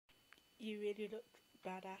You really look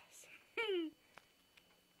badass.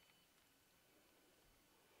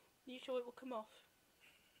 You sure it will come off?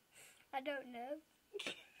 I don't know.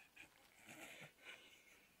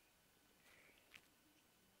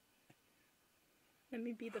 Let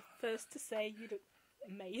me be the first to say you look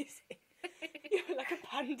amazing. You look like a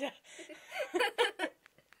panda.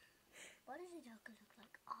 What does a joker look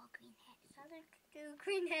like? Oh, green hair. So I don't do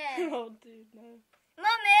green hair. Oh, dude, no.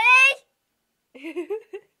 Mummy!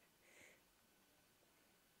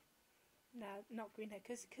 No, not green hair,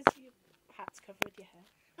 because your hat's covered your hair.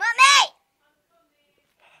 Mummy!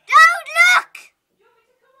 Don't look! Do you want me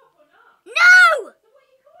to come up or not? No! So what are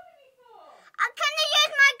you calling me for? I'm gonna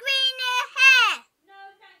use my green hair. No,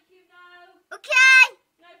 thank you, no. Okay?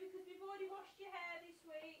 No, because we've already washed your hair this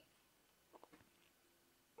week.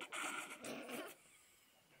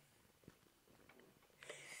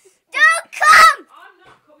 Don't come! I'm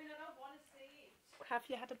not coming, I don't want to see it. Have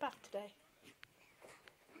you had a bath today?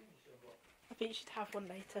 I think you should have one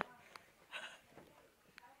later.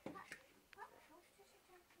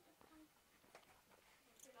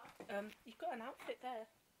 You've got an outfit there.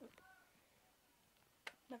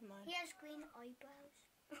 Never mind. He has green eyebrows.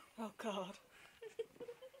 Oh God.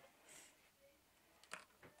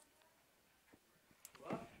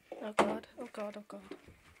 Oh God, oh God, oh God.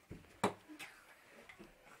 Oh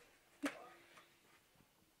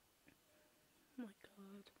my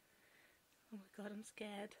God. Oh my God, I'm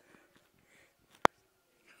scared.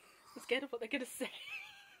 I'm scared of what they're going to say.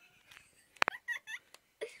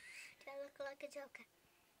 Do I look like a joker?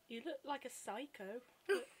 You look like a psycho.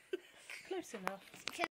 But close enough.